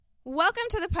Welcome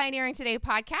to the Pioneering Today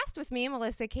podcast with me,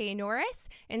 Melissa K. Norris,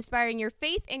 inspiring your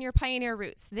faith and your pioneer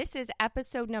roots. This is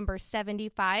episode number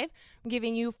 75. I'm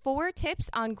giving you 4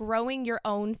 tips on growing your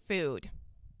own food.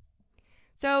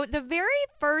 So the very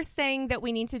first thing that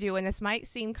we need to do, and this might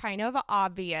seem kind of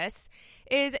obvious,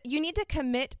 is you need to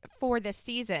commit for the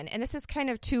season. And this is kind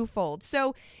of twofold.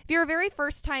 So if you're a very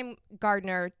first time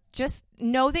gardener, just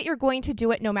know that you're going to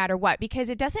do it no matter what, because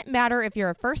it doesn't matter if you're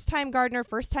a first time gardener,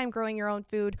 first time growing your own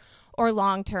food, or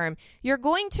long term. You're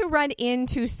going to run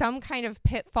into some kind of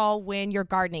pitfall when you're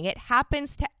gardening. It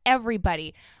happens to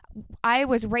everybody. I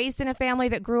was raised in a family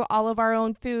that grew all of our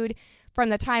own food from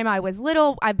the time I was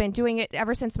little. I've been doing it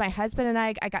ever since my husband and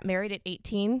I got married at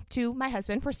 18 to my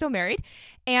husband. We're still married.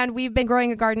 And we've been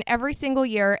growing a garden every single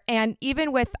year. And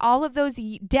even with all of those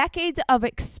decades of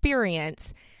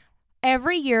experience,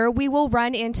 every year we will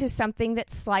run into something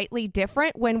that's slightly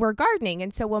different when we're gardening.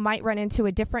 And so we might run into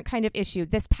a different kind of issue.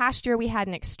 This past year we had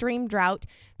an extreme drought,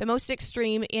 the most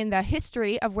extreme in the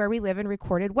history of where we live in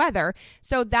recorded weather.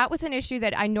 So that was an issue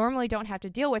that I normally don't have to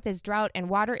deal with, is drought and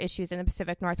water issues in the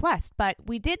Pacific Northwest. But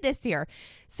we did this year.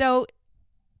 So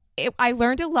I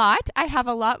learned a lot. I have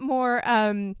a lot more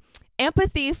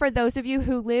empathy for those of you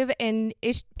who live in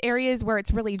areas where it's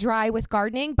really dry with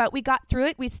gardening, but we got through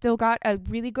it. We still got a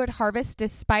really good harvest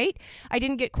despite. I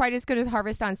didn't get quite as good as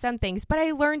harvest on some things, but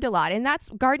I learned a lot. And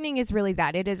gardening is really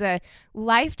that. It is a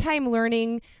lifetime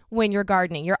learning when you're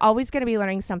gardening. You're always going to be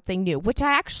learning something new, which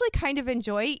I actually kind of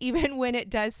enjoy, even when it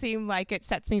does seem like it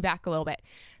sets me back a little bit.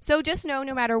 So just know,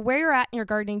 no matter where you're at in your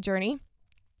gardening journey,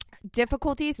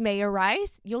 difficulties may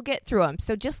arise. You'll get through them.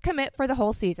 So just commit for the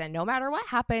whole season. No matter what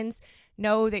happens,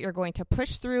 know that you're going to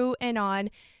push through and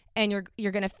on, and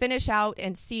you're going to finish out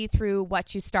and see through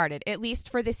what you started, at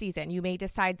least for the season. You may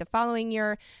decide the following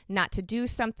year not to do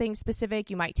something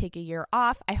specific. You might take a year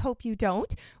off. I hope you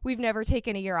don't. We've never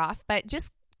taken a year off, but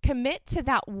just commit to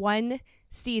that one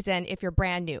season if you're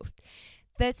brand new.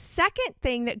 The second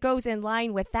thing that goes in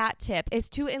line with that tip is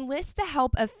to enlist the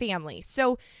help of family.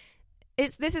 So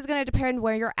this is going to depend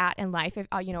where you're at in life. If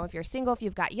you're single, if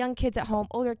you've got young kids at home,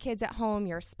 older kids at home,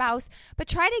 your spouse, but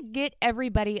try to get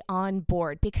everybody on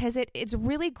board, because it's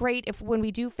really great when we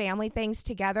do family things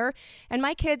together. And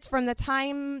my kids, from the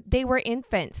time they were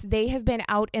infants, they have been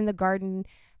out in the garden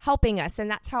helping us. And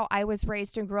that's how I was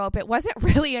raised and grew up. It wasn't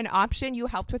really an option. You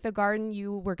helped with the garden.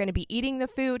 You were going to be eating the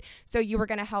food. So you were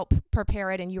going to help prepare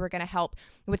it, and you were going to help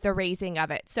with the raising of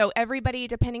it. So everybody,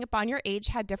 depending upon your age,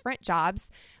 had different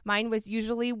jobs. Mine was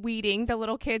usually weeding. The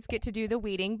little kids get to do the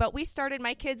weeding, but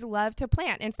my kids love to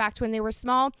plant. In fact, when they were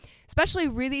small, especially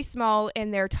really small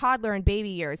in their toddler and baby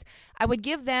years, I would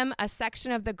give them a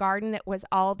section of the garden that was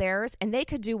all theirs, and they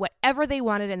could do whatever they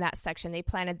wanted in that section. They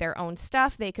planted their own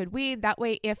stuff. They could weed. That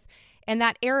way, if in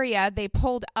that area they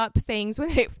pulled up things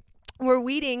when they were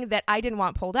weeding that I didn't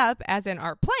want pulled up, as in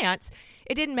our plants,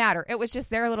 it didn't matter. It was just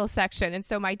their little section. And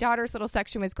so my daughter's little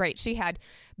section was great. She had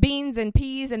beans and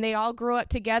peas, and they all grew up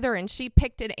together, and she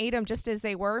picked and ate them just as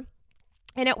they were.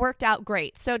 And it worked out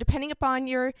great. So depending upon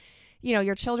your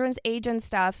children's age and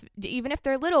stuff, even if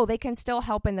they're little, they can still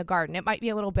help in the garden. It might be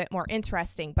a little bit more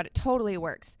interesting, but it totally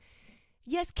works.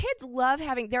 Yes, kids love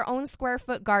having their own square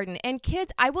foot garden. And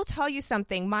kids, I will tell you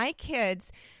something. My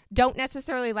kids don't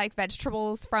necessarily like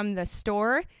vegetables from the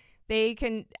store. You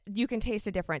can taste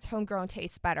a difference. Homegrown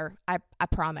tastes better. I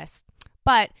promise.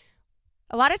 But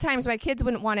a lot of times my kids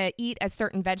wouldn't want to eat a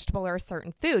certain vegetable or a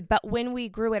certain food. But when we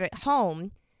grew it at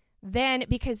home, then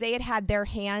because they had their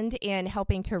hand in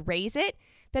helping to raise it,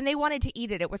 then they wanted to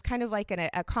eat it. It was kind of like an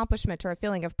accomplishment or a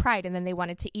feeling of pride, and then they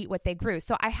wanted to eat what they grew.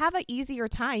 So I have an easier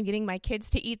time getting my kids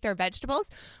to eat their vegetables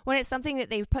when it's something that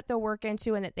they've put the work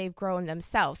into and that they've grown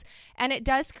themselves. And it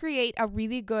does create a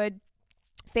really good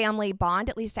family bond,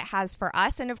 at least it has for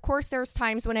us. And of course, there's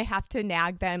times when I have to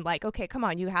nag them, like, okay, come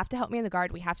on, you have to help me in the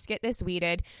garden. We have to get this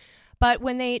weeded. But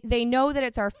when they know that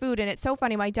it's our food, and it's so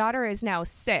funny, my daughter is now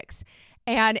 6.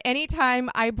 And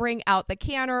anytime I bring out the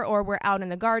canner, or we're out in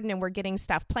the garden and we're getting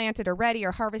stuff planted or ready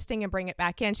or harvesting and bring it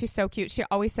back in, she's so cute. She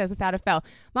always says without a fail,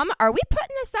 Mama, are we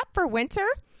putting this up for winter?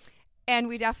 And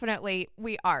we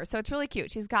are. So it's really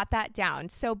cute. She's got that down.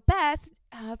 So Beth,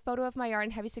 a photo of my yard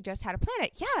and have you suggest how to plant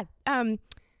it? Yeah.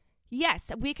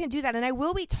 Yes, we can do that. And I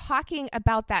will be talking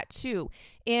about that too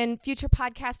in future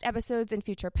podcast episodes and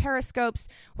future Periscopes.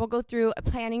 We'll go through a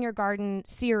Planning Your Garden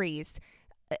series,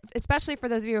 especially for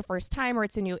those of you who are first time or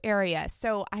it's a new area.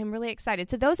 So I'm really excited.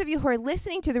 So those of you who are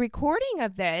listening to the recording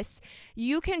of this,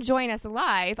 you can join us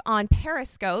live on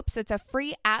Periscope. So it's a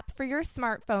free app for your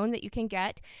smartphone that you can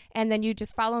get. And then you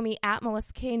just follow me at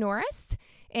Melissa K. Norris.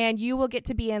 and you will get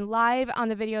to be in live on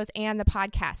the videos and the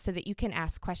podcast so that you can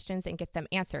ask questions and get them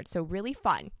answered. So really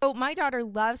fun. So my daughter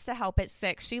loves to help at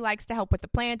 6. She likes to help with the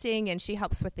planting and she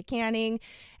helps with the canning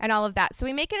and all of that. So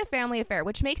we make it a family affair,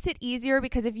 which makes it easier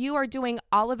because if you are doing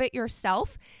all of it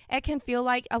yourself, it can feel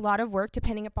like a lot of work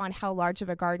depending upon how large of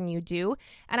a garden you do.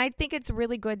 And I think it's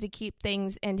really good to keep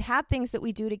things and have things that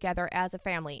we do together as a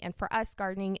family. And for us,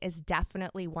 gardening is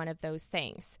definitely one of those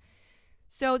things.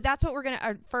 So that's what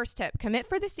our first tip, commit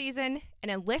for the season and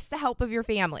enlist the help of your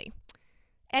family.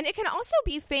 And it can also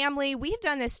be family. We've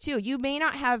done this too. You may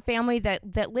not have family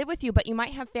that live with you, but you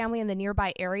might have family in the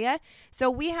nearby area.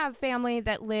 So we have family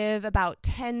that live about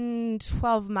 10,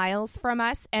 12 miles from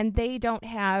us, and they don't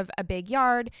have a big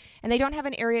yard, and they don't have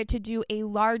an area to do a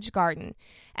large garden.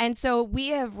 And so we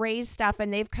have raised stuff,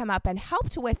 and they've come up and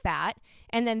helped with that,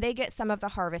 and then they get some of the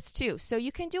harvest too. So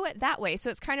you can do it that way. So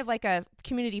it's kind of like a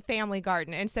community family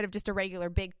garden instead of just a regular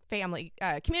big family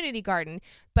community garden.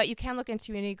 But you can look into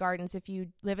community gardens if you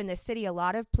live in this city. A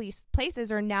lot of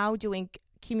places are now doing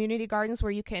community gardens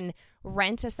where you can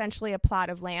rent essentially a plot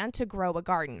of land to grow a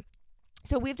garden.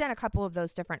 So we've done a couple of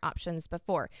those different options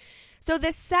before. So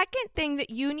the second thing that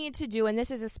you need to do, and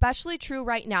this is especially true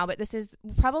right now, but this is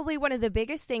probably one of the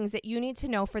biggest things that you need to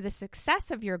know for the success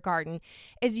of your garden,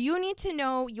 is you need to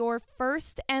know your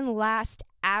first and last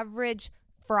average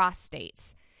frost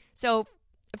dates. So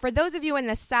for those of you in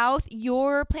the South,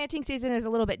 your planting season is a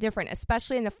little bit different,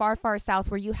 especially in the far, far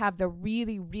South where you have the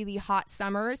really, really hot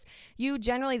summers.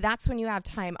 That's when you have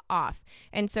time off.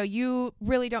 And so you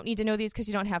really don't need to know these because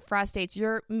you don't have frost dates.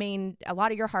 A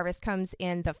lot of your harvest comes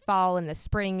in the fall and the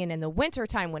spring and in the winter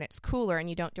time when it's cooler and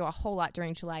you don't do a whole lot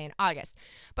during July and August.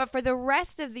 But for the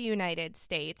rest of the United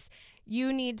States,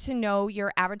 you need to know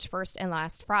your average first and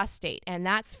last frost date. And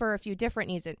that's for a few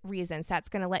different reasons. That's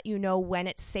going to let you know when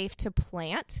it's safe to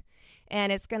plant,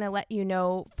 and it's going to let you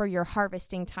know for your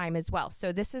harvesting time as well.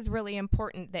 So this is really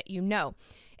important that you know.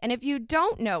 And if you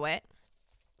don't know it,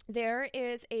 there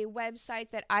is a website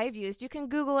that I've used. You can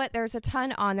Google it. There's a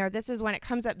ton on there. This is when it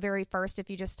comes up very first if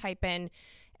you just type in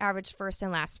average first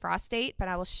and last frost date, but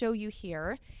I will show you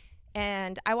here.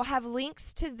 And I will have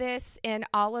links to this in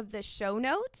all of the show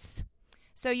notes.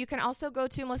 So you can also go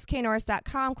to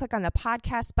melissaknorris.com, click on the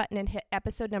podcast button and hit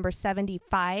episode number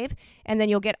 75, and then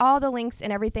you'll get all the links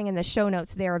and everything in the show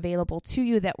notes there available to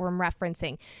you that we're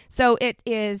referencing. So it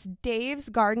is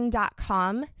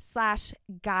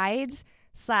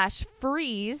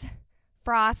davesgarden.com/guides/freeze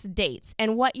frost dates.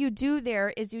 And what you do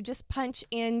there is you just punch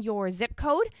in your zip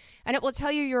code, and it will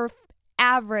tell you your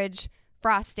average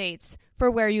frost dates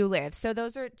for where you live. So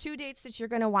those are 2 dates that you're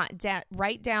going to want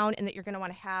write down and that you're going to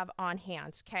want to have on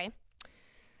hand, okay?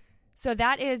 So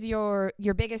that is your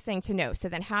biggest thing to know. So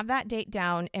then have that date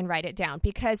down and write it down,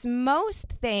 because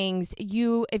most things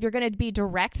if you're going to be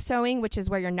direct sowing, which is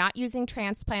where you're not using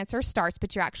transplants or starts,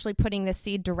 but you're actually putting the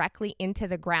seed directly into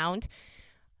the ground.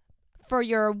 For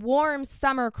your warm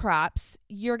summer crops,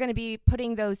 you're going to be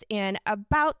putting those in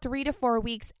about 3 to 4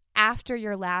 weeks after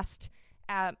your last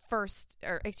frost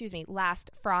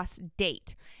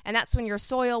date. And that's when your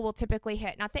soil will typically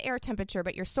hit, not the air temperature,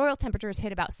 but your soil temperatures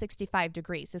hit about 65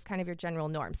 degrees is kind of your general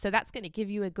norm. So that's going to give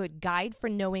you a good guide for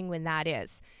knowing when that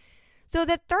is. So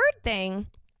the third thing,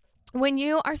 when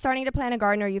you are starting to plant a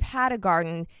garden or you've had a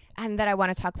garden, and that I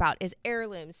want to talk about is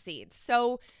heirloom seeds.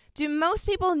 So do most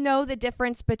people know the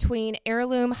difference between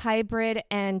heirloom, hybrid,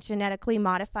 and genetically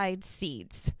modified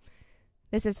seeds?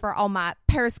 This is for all my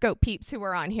Periscope peeps who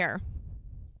are on here.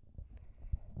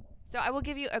 So I will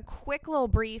give you a quick little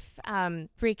brief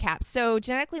recap. So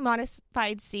genetically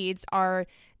modified seeds are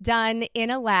done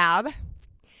in a lab,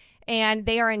 and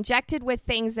they are injected with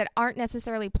things that aren't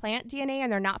necessarily plant DNA, and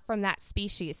they're not from that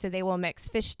species. So they will mix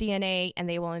fish DNA, and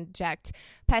they will inject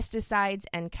pesticides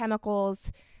and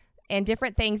chemicals and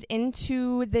different things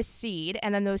into the seed.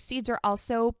 And then those seeds are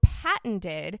also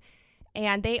patented,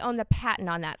 and they own the patent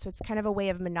on that. So it's kind of a way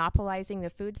of monopolizing the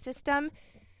food system.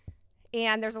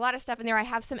 And there's a lot of stuff in there. I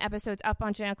have some episodes up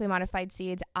on genetically modified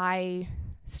seeds. I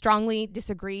strongly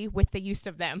disagree with the use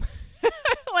of them.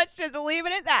 Let's just leave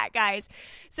it at that, guys.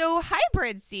 So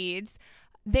hybrid seeds,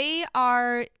 they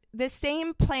are the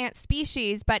same plant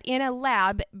species, but in a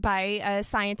lab by a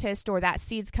scientist or that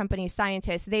seeds company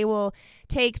scientist. They will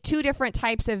take 2 different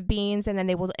types of beans and then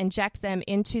they will inject them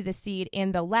into the seed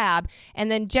in the lab.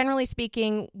 And then generally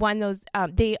speaking,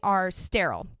 they are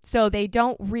sterile. So they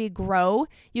don't regrow.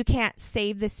 You can't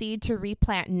save the seed to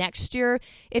replant next year.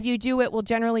 If you do, it will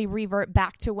generally revert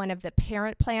back to one of the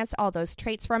parent plants, all those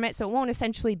traits from it. So it won't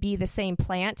essentially be the same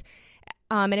plant.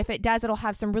 And if it does, it'll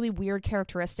have some really weird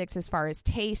characteristics as far as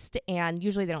taste, and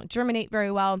usually they don't germinate very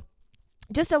well.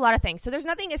 Just a lot of things. So there's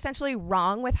nothing essentially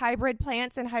wrong with hybrid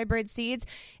plants and hybrid seeds.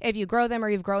 If you grow them or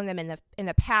you've grown them in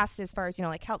the past, as far as,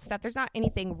 like health stuff, there's not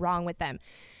anything wrong with them.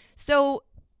 So,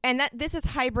 and this is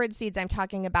hybrid seeds I'm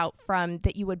talking about from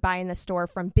that you would buy in the store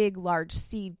from big, large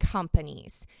seed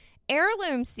companies.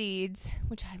 Heirloom seeds,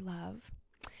 which I love.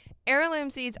 Heirloom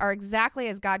seeds are exactly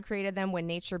as God created them when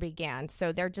nature began.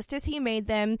 So they're just as he made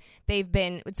them.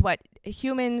 It's what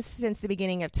humans since the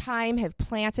beginning of time have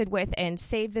planted with and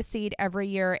saved the seed every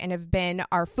year and have been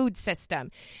our food system.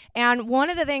 And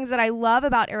one of the things that I love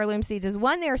about heirloom seeds is,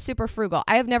 one, they're super frugal.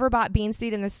 I have never bought bean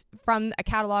seed from a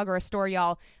catalog or a store,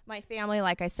 y'all. My family,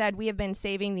 like I said, we have been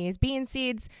saving these bean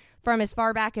seeds from as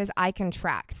far back as I can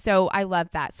track. So I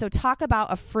love that. So talk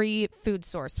about a free food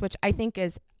source, which I think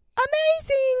is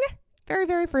amazing. Very,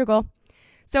 very frugal.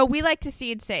 So we like to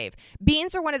seed save.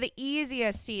 Beans are one of the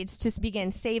easiest seeds to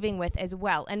begin saving with as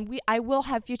well. And I will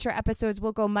have future episodes.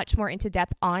 We'll go much more into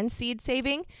depth on seed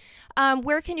saving.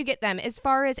 Where can you get them? As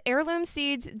far as heirloom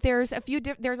seeds, there's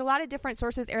a lot of different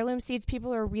sources. Heirloom seeds,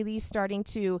 people are really starting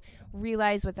to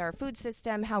realize with our food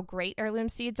system how great heirloom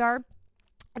seeds are.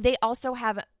 They also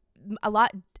have a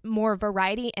lot more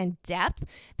variety and depth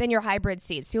than your hybrid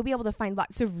seeds. So you'll be able to find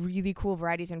lots of really cool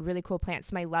varieties and really cool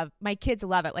plants. My kids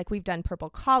love it. Like, we've done purple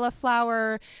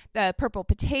cauliflower, the purple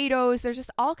potatoes. There's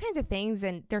just all kinds of things,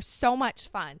 and they're so much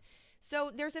fun. So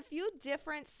there's a few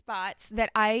different spots that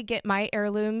I get my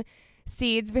heirloom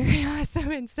seeds. Very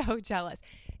awesome and so jealous.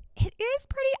 It is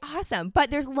pretty awesome, but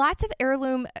there's lots of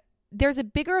heirloom. There's a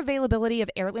bigger availability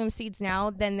of heirloom seeds now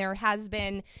than there has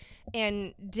been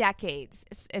in decades,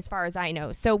 as far as I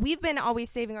know. So we've been always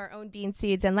saving our own bean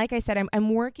seeds. And like I said,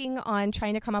 I'm working on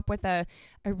trying to come up with a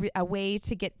way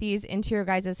to get these into your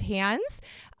guys' hands.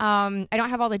 I don't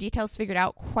have all the details figured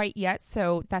out quite yet,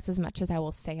 so that's as much as I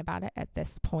will say about it at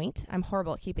this point. I'm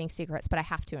horrible at keeping secrets, but I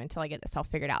have to until I get this all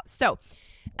figured out. So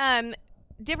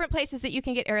different places that you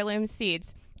can get heirloom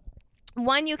seeds.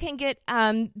 One, you can get,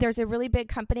 there's a really big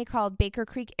company called Baker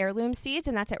Creek Heirloom Seeds,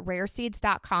 and that's at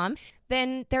rareseeds.com.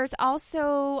 Then there's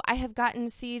also, I have gotten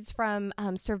seeds from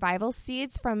Survival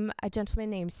Seeds from a gentleman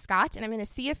named Scott, and I'm going to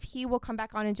see if he will come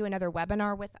back on and do another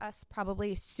webinar with us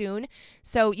probably soon.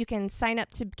 So you can sign up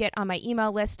to get on my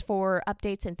email list for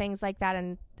updates and things like that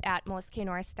at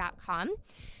melissaknorris.com.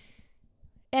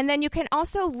 And then you can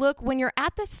also look when you're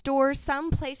at the store.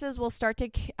 Some places will start to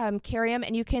carry them,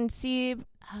 and you can see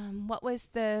what was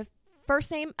the first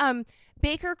name?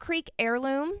 Baker Creek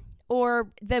Heirloom,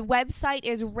 or the website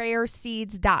is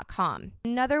rareseeds.com.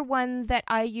 Another one that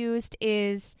I used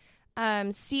is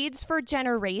Seeds for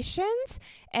Generations,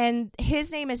 and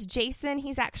his name is Jason.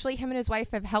 Him and his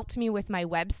wife have helped me with my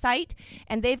website,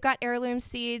 and they've got heirloom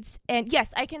seeds. And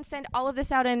yes, I can send all of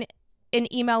this out in an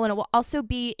email, and it will also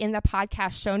be in the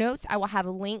podcast show notes. I will have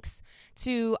links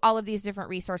to all of these different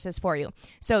resources for you,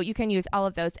 so you can use all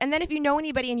of those. And then if you know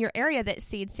anybody in your area that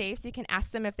seed saves, you can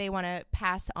ask them if they want to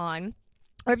pass on,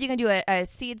 or if you can do a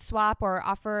seed swap or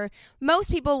offer. Most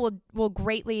people will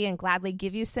greatly and gladly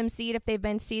give you some seed if they've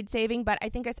been seed saving, but I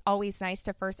think it's always nice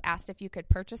to first ask if you could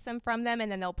purchase them from them,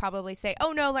 and then they'll probably say,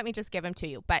 oh no, let me just give them to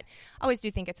you. But I always do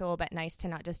think it's a little bit nice to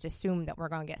not just assume that we're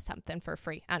going to get something for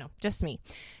free. I don't know, just me.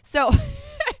 So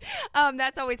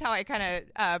that's always how I kind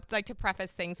of like to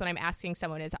preface things when I'm asking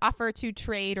someone, is offer to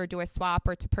trade or do a swap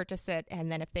or to purchase it.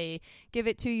 And then if they give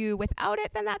it to you without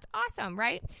it, then that's awesome,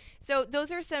 right? So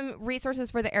those are some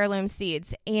resources for the heirloom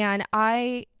seeds. And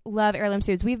I love heirloom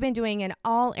seeds. We've been doing an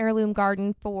all heirloom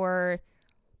garden for,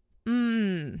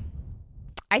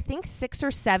 I think 6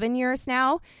 or 7 years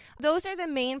now. Those are the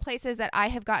main places that I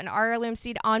have gotten our heirloom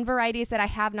seed on varieties that I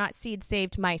have not seed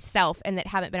saved myself and that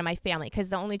haven't been in my family, because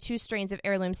the only 2 strains of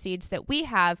heirloom seeds that we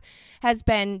have has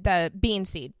been the bean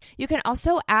seed. You can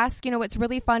also ask, what's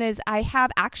really fun is I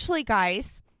have actually,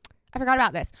 guys, I forgot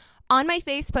about this, on my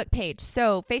Facebook page.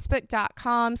 So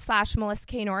facebook.com/Melissa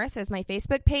K. Norris is my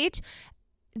Facebook page.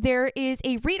 There is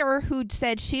a reader who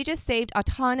said she just saved a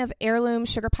ton of heirloom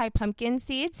sugar pie pumpkin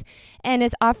seeds and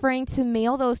is offering to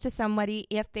mail those to somebody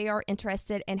if they are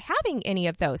interested in having any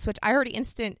of those, which I already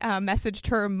instant messaged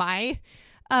her my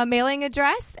mailing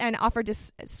address and offered to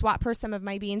swap her some of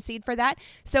my bean seed for that.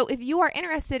 So if you are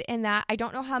interested in that, I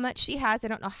don't know how much she has. I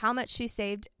don't know how much she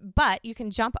saved, but you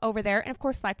can jump over there. And of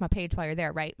course, like my page while you're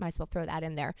there, right? Might as well throw that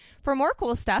in there for more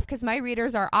cool stuff, because my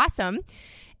readers are awesome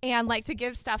and like to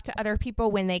give stuff to other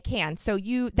people when they can. So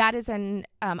that is an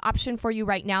option for you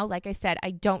right now. Like I said,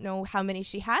 I don't know how many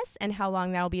she has and how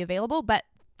long that'll be available, but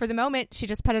for the moment, she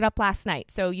just put it up last night.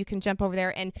 So you can jump over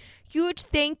there, and huge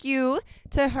thank you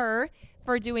to her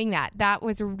for doing that. That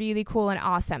was really cool and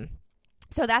awesome.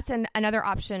 So that's another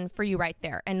option for you right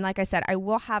there. And like I said, I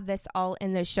will have this all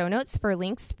in the show notes for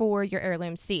links for your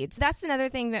heirloom seeds. That's another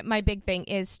thing that my big thing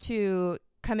is to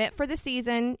commit for the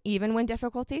season, even when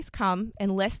difficulties come.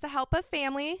 Enlist the help of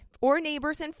family or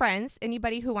neighbors and friends,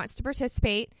 anybody who wants to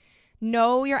participate.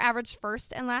 Know your average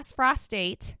first and last frost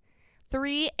date.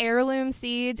 3, heirloom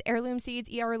seeds.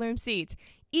 Even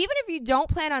if you don't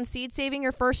plan on seed saving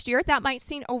your first year, that might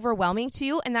seem overwhelming to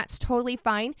you, and that's totally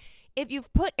fine. If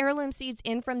you've put heirloom seeds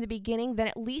in from the beginning, then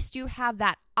at least you have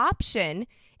that option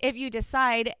if you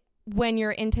decide when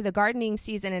you're into the gardening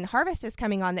season and harvest is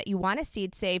coming on that you want to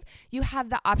seed save, you have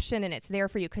the option and it's there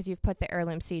for you because you've put the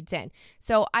heirloom seeds in.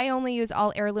 So I only use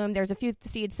all heirloom. There's a few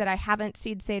seeds that I haven't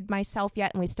seed saved myself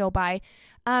yet and we still buy.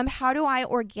 How do I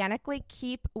organically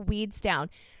keep weeds down?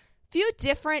 Few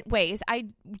different ways. I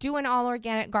do an all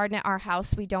organic garden at our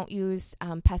house. We don't use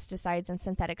pesticides and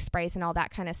synthetic sprays and all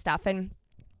that kind of stuff. And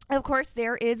of course,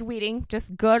 there is weeding,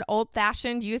 just good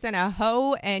old-fashioned using a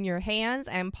hoe and your hands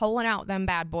and pulling out them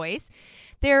bad boys.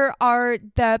 There are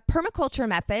the permaculture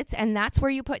methods, and that's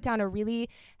where you put down a really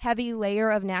heavy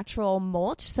layer of natural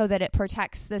mulch so that it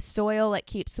protects the soil, it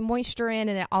keeps moisture in,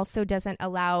 and it also doesn't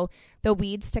allow the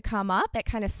weeds to come up. It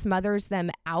kind of smothers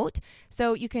them out.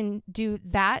 So you can do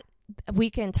that. We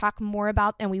can talk more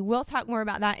about, and we will talk more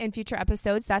about that in future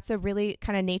episodes. That's a really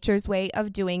kind of nature's way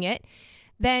of doing it.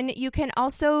 Then you can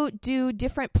also do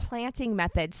different planting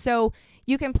methods. So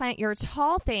you can plant your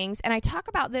tall things, and I talk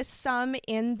about this some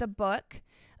in the book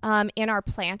in our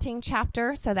planting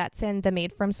chapter. So that's in the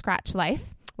Made from Scratch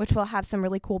Life, which will have some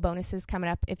really cool bonuses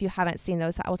coming up if you haven't seen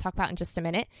those. I will talk about in just a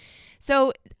minute.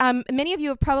 So many of you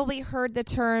have probably heard the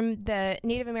term, the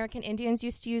Native American Indians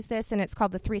used to use this, and it's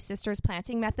called the Three Sisters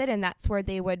planting method, and that's where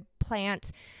they would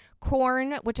plant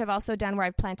corn, which I've also done where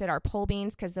I've planted our pole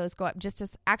beans because those go up just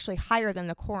as actually higher than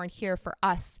the corn here for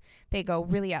us. They go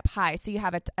really up high. So you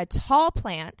have a tall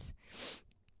plant.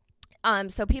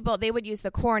 So they would use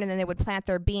the corn and then they would plant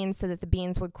their beans so that the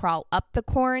beans would crawl up the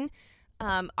corn.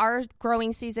 Our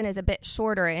growing season is a bit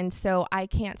shorter, and so I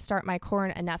can't start my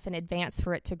corn enough in advance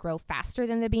for it to grow faster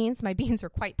than the beans. My beans are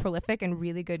quite prolific and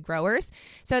really good growers.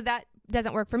 So that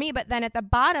doesn't work for me. But then at the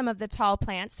bottom of the tall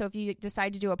plant, so if you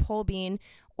decide to do a pole bean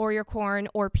or your corn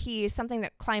or peas, something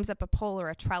that climbs up a pole or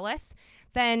a trellis,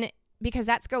 then because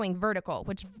that's going vertical,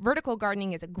 which vertical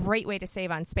gardening is a great way to save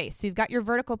on space. So you've got your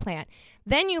vertical plant.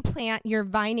 Then you plant your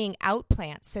vining out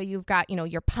plants. So you've got,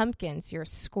 your pumpkins, your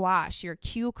squash, your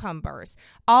cucumbers,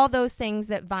 all those things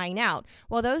that vine out.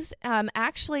 Well, those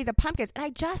actually the pumpkins, and I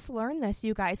just learned this,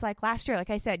 you guys, like last year. Like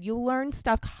I said, you learn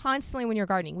stuff constantly when you're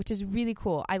gardening, which is really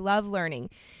cool. I love learning.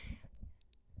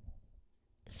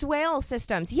 Swale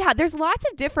systems. Yeah, there's lots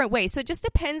of different ways. So it just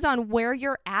depends on where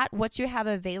you're at, what you have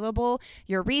available,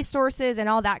 your resources, and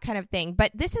all that kind of thing.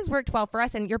 But this has worked well for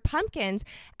us. And your pumpkins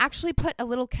actually put a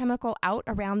little chemical out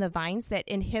around the vines that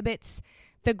inhibits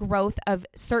the growth of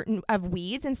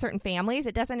weeds in certain families.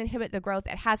 It doesn't inhibit the growth.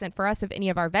 It hasn't for us of any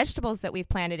of our vegetables that we've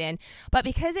planted in. But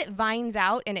because it vines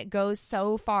out and it goes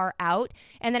so far out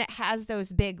and then it has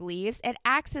those big leaves, it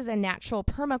acts as a natural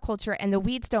permaculture and the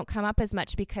weeds don't come up as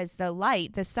much because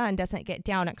the sun doesn't get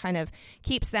down. It kind of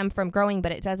keeps them from growing,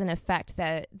 but it doesn't affect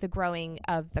the growing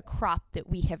of the crop that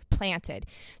we have planted.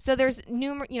 So there's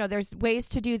there's ways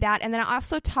to do that. And then I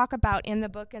also talk about in the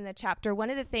book, in the chapter,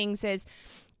 one of the things is,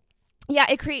 yeah,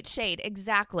 it creates shade.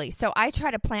 Exactly. So I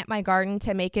try to plant my garden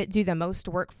to make it do the most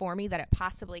work for me that it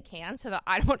possibly can so that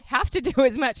I don't have to do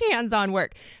as much hands-on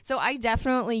work. So I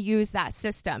definitely use that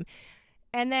system.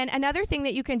 And then another thing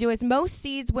that you can do is most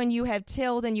seeds, when you have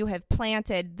tilled and you have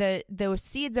planted, those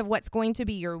seeds of what's going to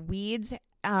be your weeds,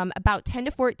 about 10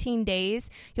 to 14 days,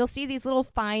 you'll see these little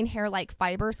fine hair-like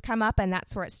fibers come up, and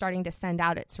that's where it's starting to send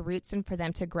out its roots and for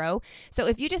them to grow. So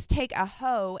if you just take a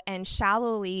hoe and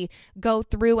shallowly go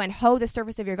through and hoe the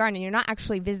surface of your garden, and you're not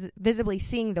actually visibly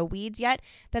seeing the weeds yet,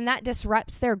 then that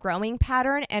disrupts their growing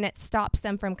pattern and it stops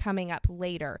them from coming up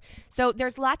later. So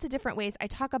there's lots of different ways. I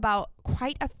talk about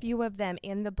quite a few of them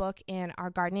in the book in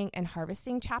our gardening and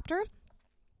harvesting chapter.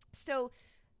 So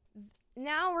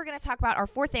now we're going to talk about our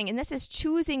fourth thing, and this is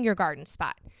choosing your garden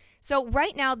spot. So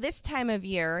right now, this time of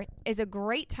year is a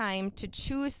great time to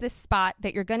choose the spot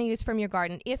that you're going to use from your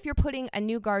garden. If you're putting a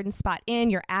new garden spot in,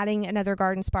 you're adding another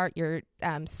garden spot, you're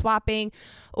swapping,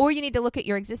 or you need to look at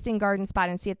your existing garden spot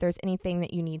and see if there's anything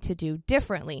that you need to do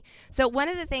differently. So one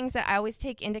of the things that I always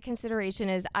take into consideration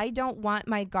is I don't want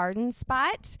my garden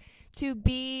spot to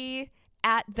be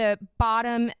at the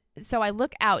bottom. So I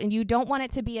look out, and you don't want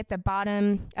it to be at the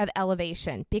bottom of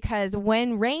elevation, because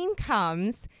when rain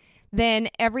comes, then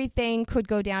everything could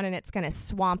go down and it's going to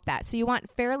swamp that. So you want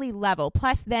fairly level.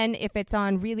 Plus then if it's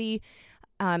on really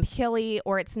hilly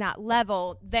or it's not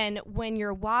level, then when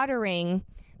you're watering,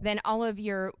 then all of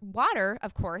your water,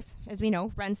 of course, as we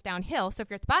know, runs downhill. So if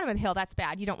you're at the bottom of the hill, that's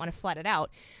bad. You don't want to flood it out.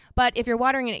 But if you're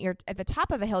watering it at the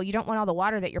top of a hill, you don't want all the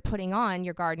water that you're putting on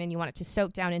your garden and you want it to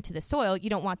soak down into the soil. You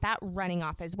don't want that running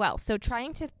off as well. So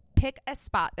trying to pick a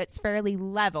spot that's fairly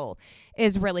level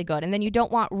is really good. And then you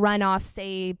don't want runoff,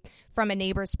 say, from a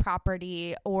neighbor's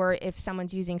property or if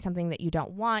someone's using something that you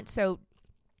don't want. So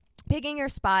picking your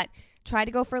spot, try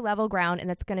to go for level ground, and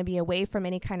that's going to be away from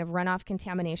any kind of runoff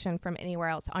contamination from anywhere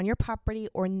else on your property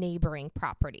or neighboring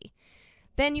property.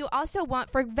 Then you also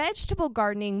want, for vegetable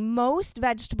gardening, most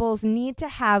vegetables need to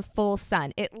have full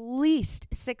sun, at least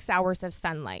 6 hours of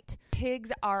sunlight.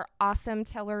 Pigs are awesome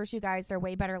tillers, you guys. They're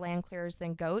way better land clearers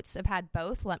than goats. I've had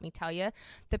both, let me tell you.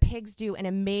 The pigs do an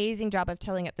amazing job of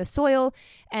tilling up the soil,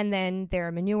 and then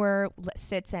their manure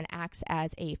sits and acts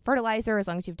as a fertilizer as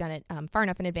long as you've done it far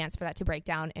enough in advance for that to break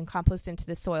down and compost into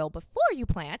the soil before you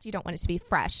plant. You don't want it to be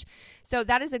fresh. So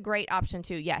that is a great option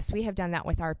too. Yes, we have done that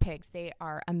with our pigs. They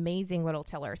are amazing little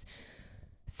tillers.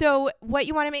 So what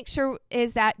you want to make sure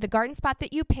is that the garden spot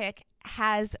that you pick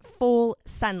has full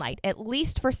sunlight, at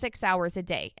least for 6 hours a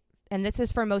day. And this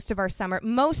is for most of our summer,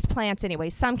 most plants anyway.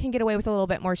 Some can get away with a little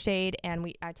bit more shade,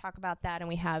 and I talk about that, and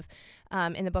we have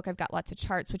in the book, I've got lots of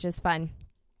charts, which is fun.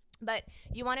 But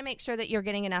you want to make sure that you're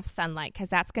getting enough sunlight, because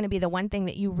that's going to be the one thing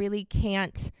that you really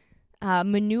can't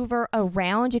maneuver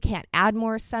around. You can't add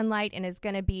more sunlight, and is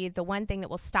going to be the one thing that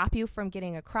will stop you from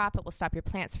getting a crop. It will stop your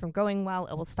plants from growing well.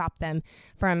 It will stop them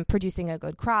from producing a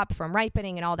good crop, from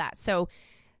ripening and all that. So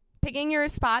picking your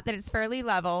spot that is fairly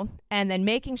level and then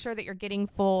making sure that you're getting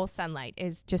full sunlight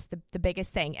is just the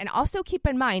biggest thing. And also keep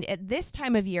in mind at this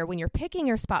time of year when you're picking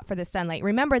your spot for the sunlight,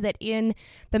 remember that in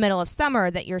the middle of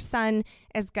summer that your sun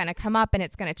is going to come up and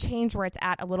it's going to change where it's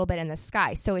at a little bit in the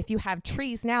sky. So if you have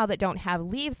trees now that don't have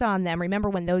leaves on them, remember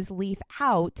when those leaf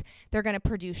out, they're going to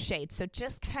produce shade. So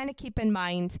just kind of keep in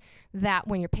mind that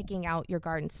when you're picking out your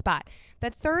garden spot. The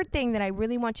third thing that I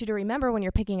really want you to remember when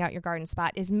you're picking out your garden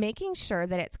spot is making sure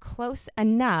that it's close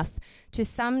enough to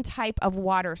some type of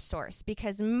water source,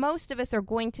 because most of us are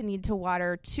going to need to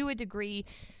water to a degree.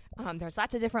 There's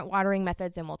lots of different watering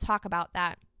methods, and we'll talk about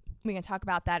that. We can talk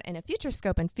about that in a future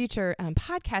scope and future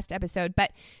podcast episode,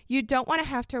 but you don't want to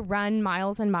have to run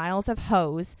miles and miles of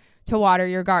hose to water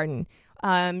your garden.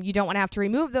 You don't want to have to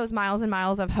remove those miles and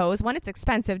miles of hose. One, it's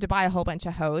expensive to buy a whole bunch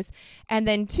of hose. And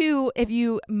then two, if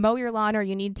you mow your lawn or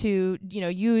you need to,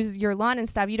 use your lawn and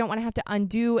stuff, you don't want to have to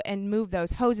undo and move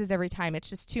those hoses every time. It's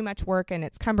just too much work and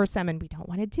it's cumbersome, and we don't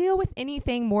want to deal with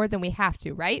anything more than we have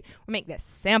to, right? We'll make this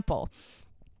simple.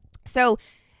 So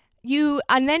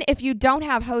and then if you don't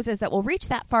have hoses that will reach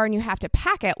that far and you have to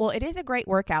pack it, well, it is a great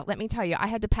workout. Let me tell you, I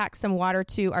had to pack some water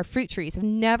to our fruit trees. I've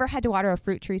never had to water our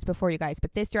fruit trees before, you guys,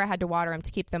 but this year I had to water them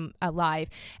to keep them alive.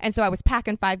 And so I was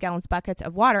packing 5-gallon buckets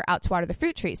of water out to water the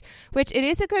fruit trees, which it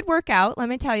is a good workout. Let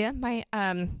me tell you, my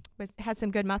had some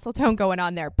good muscle tone going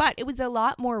on there, but it was a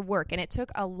lot more work and it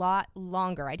took a lot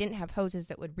longer. I didn't have hoses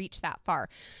that would reach that far.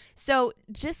 So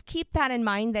just keep that in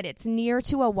mind, that it's near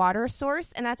to a water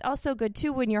source. And that's also good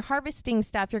too. When you're harvesting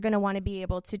stuff, you're going to want to be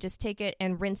able to just take it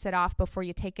and rinse it off before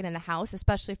you take it in the house,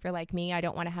 especially if you're like me. I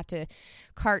don't want to have to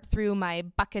cart through my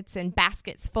buckets and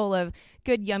baskets full of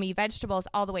good, yummy vegetables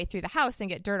all the way through the house and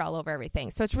get dirt all over everything.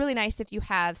 So it's really nice if you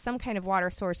have some kind of water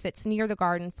source that's near the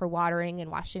garden for watering and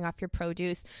washing off your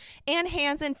produce, and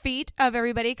hands and feet of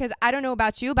everybody, because I don't know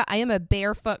about you, but I am a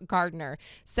barefoot gardener.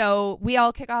 So we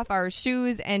all kick off our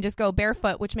shoes and just go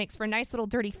barefoot, which makes for nice little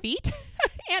dirty feet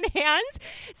and hands.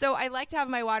 So I like to have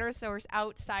my water source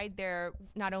outside there,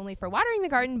 not only for watering the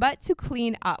garden, but to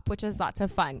clean up, which is lots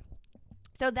of fun.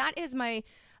 So that is my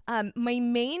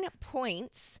main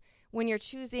points when you're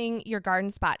choosing your garden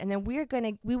spot. And then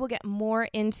we will get more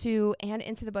into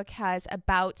the book has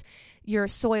about your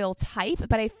soil type,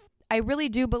 but I really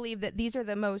do believe that these are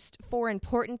the most 4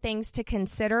 important things to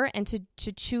consider and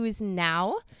to choose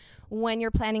now when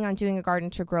you're planning on doing a garden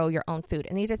to grow your own food.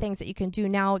 And these are things that you can do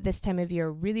now this time of year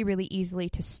really, really easily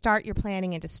to start your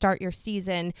planning and to start your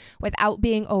season without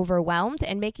being overwhelmed,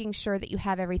 and making sure that you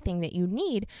have everything that you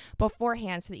need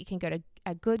beforehand so that you can get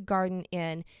a good garden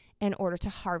in order to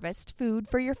harvest food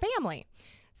for your family.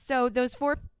 So those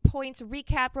 4 points,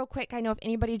 recap real quick. I know if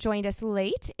anybody joined us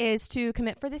late, is to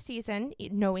commit for the season,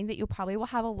 knowing that you probably will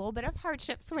have a little bit of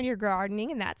hardships when you're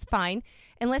gardening, and that's fine.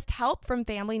 Enlist help from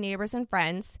family, neighbors, and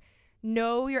friends.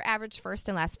 Know your average first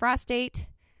and last frost date.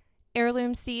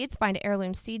 Heirloom seeds, find an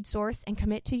heirloom seed source and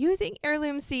commit to using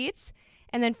heirloom seeds.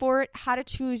 And then 4, how to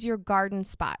choose your garden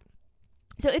spot.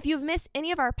 So if you've missed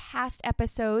any of our past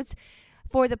episodes,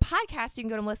 For the podcast, you can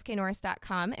go to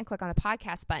melissaknorris.com and click on the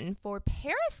podcast button. For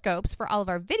Periscopes, for all of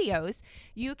our videos,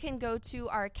 you can go to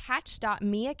our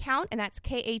catch.me account, and that's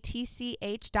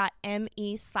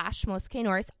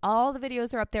katch.me/melissaknorris. All the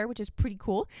videos are up there, which is pretty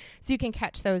cool, so you can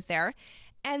catch those there.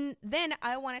 And then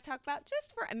I want to talk about,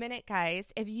 just for a minute,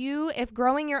 guys, if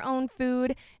growing your own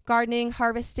food, gardening,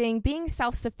 harvesting, being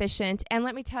self-sufficient, and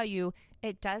let me tell you,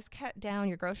 it does cut down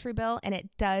your grocery bill and it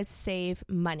does save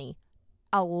money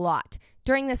a lot.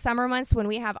 During the summer months when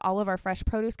we have all of our fresh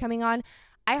produce coming on,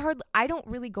 I don't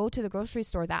really go to the grocery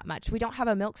store that much. We don't have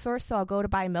a milk source, so I'll go to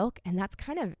buy milk, and that's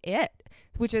kind of it,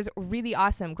 which is really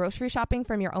awesome. Grocery shopping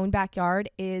from your own backyard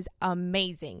is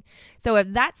amazing. So if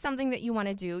that's something that you want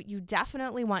to do, you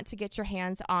definitely want to get your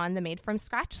hands on the Made from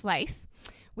Scratch Life.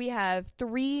 We have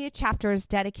 3 chapters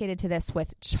dedicated to this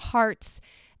with charts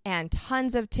and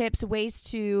tons of tips, ways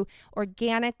to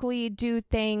organically do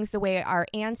things the way our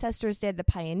ancestors did, the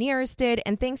pioneers did,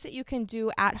 and things that you can do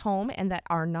at home and that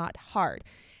are not hard.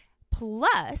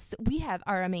 Plus, we have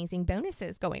our amazing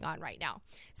bonuses going on right now.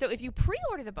 So if you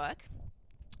pre-order the book,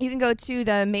 you can go to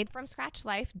the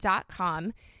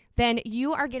madefromscratchlife.com. Then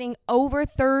you are getting over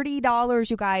 $30,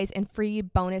 you guys, in free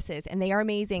bonuses, and they are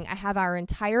amazing. I have our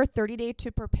entire 30-day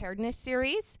to preparedness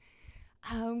series.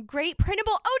 Great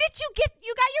printable. Oh, you got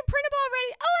your printable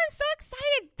already? Oh, I'm so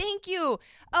excited. Thank you.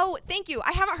 Oh, thank you.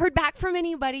 I haven't heard back from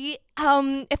anybody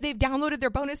if they've downloaded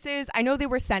their bonuses. I know they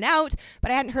were sent out,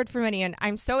 but I hadn't heard from any, and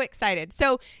I'm so excited.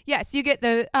 So, yes, you get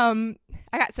the, I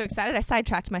got so excited, I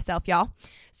sidetracked myself, y'all.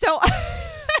 So,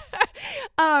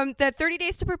 the 30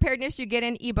 Days to Preparedness, you get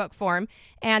an ebook form,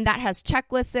 and that has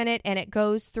checklists in it, and it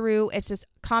goes through, it's just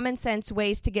common sense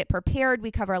ways to get prepared.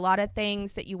 We cover a lot of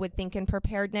things that you would think in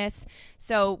preparedness.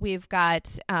 So we've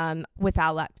got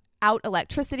without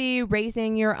electricity,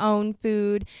 raising your own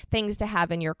food, things to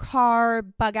have in your car,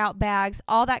 bug out bags,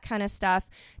 all that kind of stuff.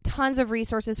 Tons of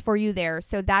resources for you there.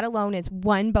 So that alone is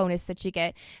one bonus that you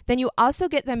get. Then you also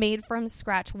get the Made from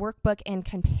Scratch workbook and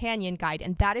companion guide.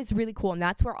 And that is really cool. And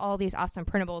that's where all these awesome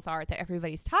printables are that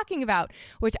everybody's talking about,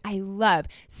 which I love.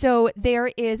 So there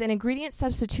is an ingredient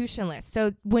substitution list.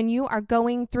 So when you are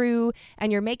going through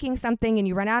and you're making something and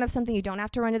you run out of something, you don't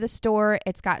have to run to the store.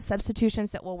 It's got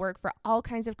substitutions that will work for all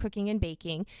kinds of cooking and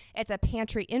baking. It's a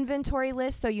pantry inventory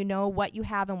list, so you know what you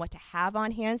have and what to have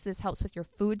on hand. So this helps with your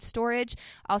food storage.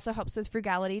 Also helps with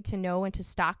frugality to know and to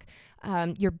stock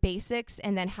your basics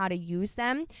and then how to use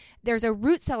them. There's a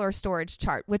root cellar storage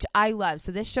chart, which I love.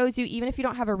 So this shows you, even if you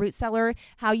don't have a root cellar,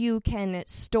 how you can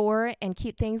store and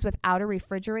keep things without a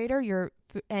refrigerator,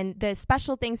 and the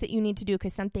special things that you need to do,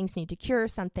 because some things need to cure,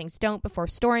 some things don't, before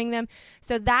storing them.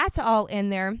 So that's all in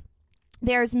there.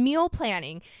 There's meal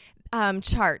planning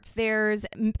charts. There's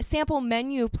sample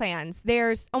menu plans.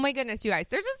 There's, oh my goodness, you guys,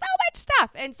 there's just so much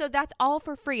stuff. And so that's all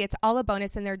for free. It's all a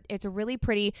bonus, and it's a really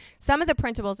pretty. Some of the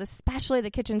printables, especially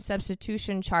the kitchen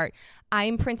substitution chart,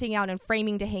 I'm printing out and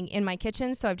framing to hang in my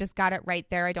kitchen. So I've just got it right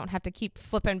there. I don't have to keep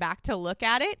flipping back to look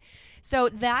at it. So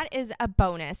that is a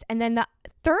bonus. And then the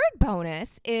third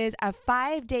bonus is a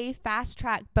 5-day fast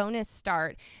track bonus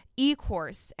start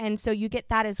e-course. And so you get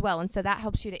that as well. And so that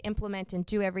helps you to implement and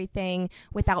do everything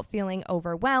without feeling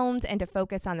overwhelmed and to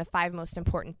focus on the 5 most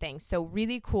important things. So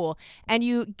really cool. And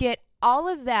you get all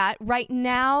of that right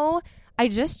now. I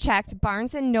just checked.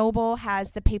 Barnes & Noble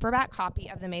has the paperback copy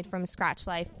of the Made from Scratch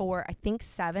Life for, I think,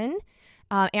 $7.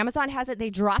 Amazon has it.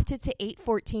 They dropped it to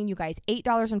 $8.14, you guys,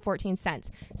 $8.14.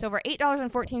 So for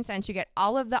 $8.14, you get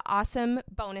all of the awesome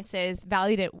bonuses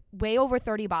valued at way over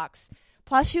 $30.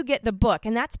 Plus you get the book,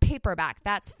 and that's paperback.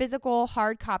 That's physical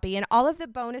hard copy. And all of the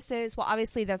bonuses, well,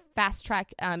 obviously the fast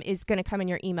track is going to come in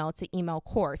your email. It's an email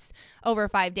course over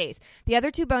 5 days. The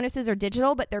other 2 bonuses are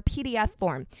digital, but they're PDF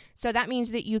form. So that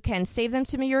means that you can save them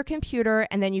to your computer,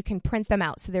 and then you can print them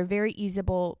out. So they're very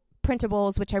easable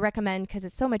printables, which I recommend because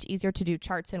it's so much easier to do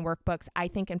charts and workbooks, I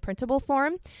think, in printable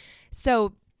form.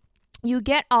 So you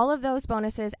get all of those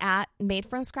bonuses at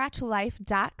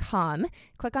madefromscratchlife.com.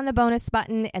 Click on the bonus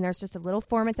button, and there's just a little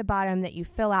form at the bottom that you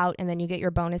fill out, and then you get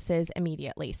your bonuses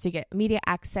immediately. So you get immediate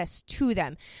access to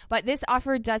them. But this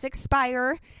offer does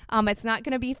expire. It's not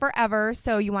going to be forever,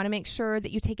 so you want to make sure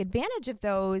that you take advantage of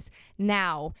those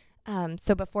now.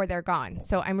 So before they're gone.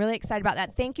 So I'm really excited about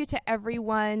that. Thank you to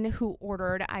everyone who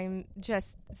ordered. I'm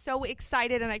just so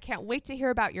excited, and I can't wait to hear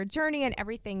about your journey and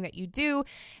everything that you do.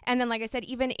 And then, like I said,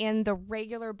 even in the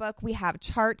regular book, we have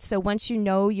charts. So once you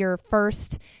know your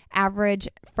average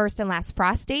first and last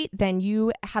frost date, then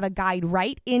you have a guide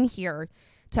right in here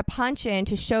to punch in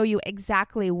to show you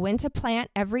exactly when to plant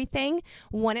everything,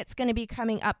 when it's going to be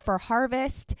coming up for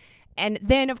harvest, And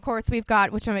then, of course, we've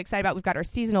got, which I'm excited about, we've got our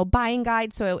seasonal buying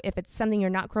guide. So if it's something you're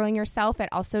not growing yourself, it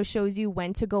also shows you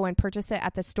when to go and purchase it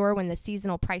at the store when the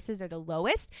seasonal prices are the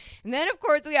lowest. And then, of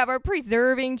course, we have our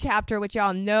preserving chapter, which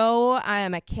y'all know I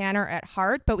am a canner at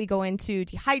heart, but we go into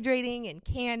dehydrating and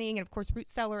canning and, of course, root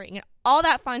cellaring and all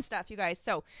that fun stuff, you guys.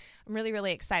 So I'm really,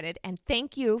 really excited. And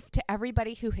thank you to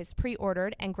everybody who has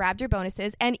pre-ordered and grabbed your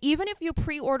bonuses. And even if you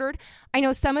pre-ordered, I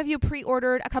know some of you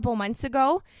pre-ordered a couple months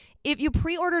ago. If you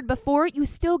pre-ordered before, you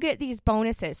still get these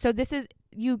bonuses. So this is,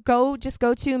 just go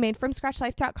to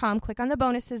madefromscratchlife.com, click on the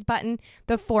bonuses button.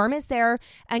 The form is there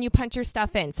and you punch your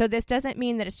stuff in. So this doesn't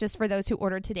mean that it's just for those who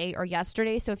ordered today or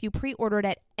yesterday. So if you pre-ordered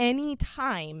at any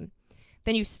time,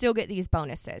 then you still get these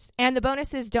bonuses. And the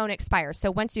bonuses don't expire.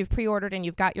 So once you've pre-ordered and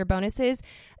you've got your bonuses,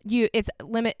 you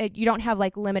don't have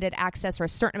like limited access or a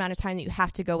certain amount of time that you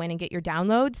have to go in and get your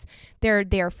downloads. They're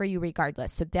there for you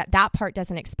regardless. So that part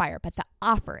doesn't expire, but the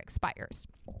offer expires.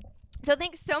 So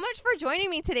thanks so much for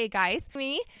joining me today, guys.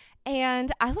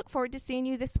 And I look forward to seeing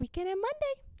you this weekend and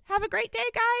Monday. Have a great day,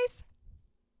 guys.